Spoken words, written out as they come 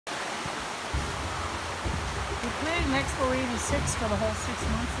including Expo 86 for the whole 6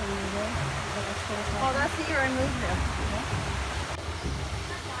 months that we were there. Oh, that's the year I moved there. Yeah.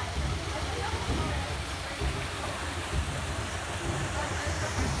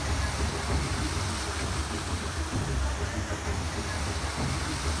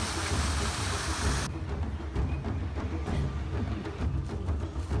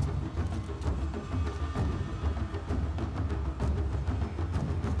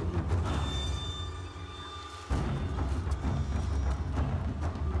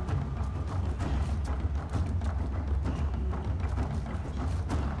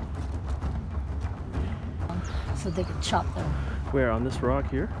 So they could chop them. Where, on this rock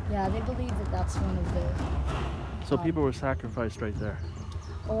here? Yeah, they believe that that's one of the... So people were sacrificed right there.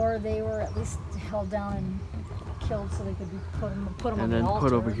 Or they were at least held down and killed so they could be put them on the altar. And then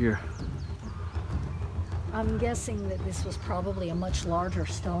put over here. I'm guessing that this was probably a much larger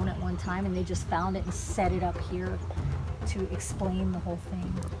stone at one time and they just found it and set it up here to explain the whole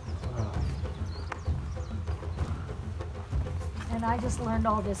thing. Wow. And I just learned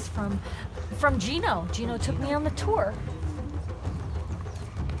all this from Gino. Gino took me on the tour.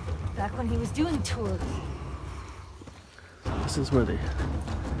 Back when he was doing tours. This is where they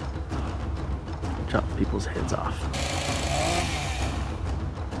chop people's heads off.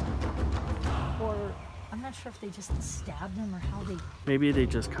 Or, I'm not sure if they just stabbed them or how they... Maybe they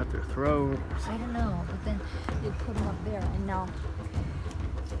just cut their throat. I don't know, but then they put them up there. And now,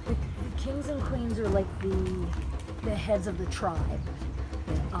 the kings and queens are like the heads of the tribe.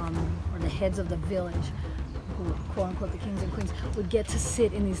 Or the heads of the village, who quote unquote the kings and queens, would get to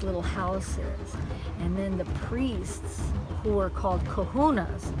sit in these little houses. And then the priests, who were called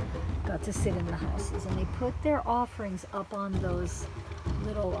kahunas, got to sit in the houses. And they put their offerings up on those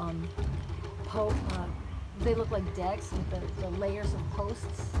little, they look like decks with the layers of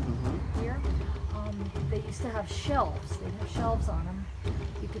posts here. They used to have shelves. They'd have shelves on them.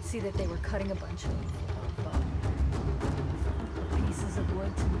 You could see that they were cutting a bunch of pieces of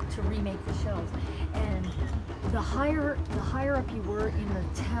wood to remake the shelves. And the higher up you were in the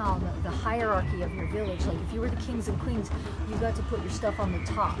town, the hierarchy of your village, like if you were the kings and queens, you got to put your stuff on the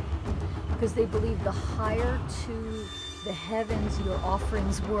top, because they believed the higher to the heavens your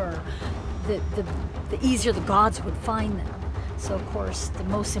offerings were, the easier the gods would find them. So of course the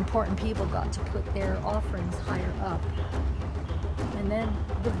most important people got to put their offerings higher up. And then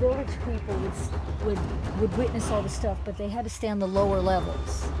the village people would witness all the stuff, but they had to stay on the lower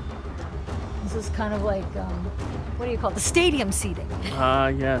levels. This is kind of like, what do you call it? The stadium seating.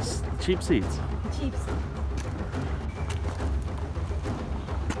 Yes, the cheap seats. The cheap seats.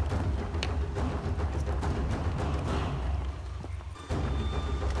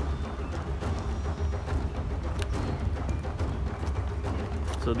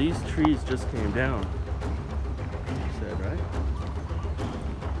 So these trees just came down, you said, right?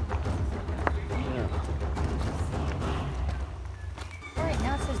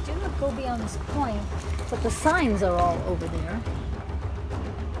 Go beyond this point, but the signs are all over there.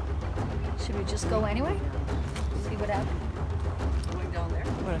 Should we just go anyway? See what happens? Going down there.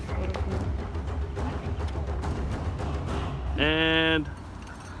 And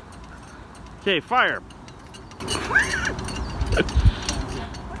okay, fire.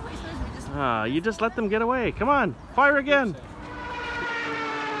 You just let them get away. Come on, fire again.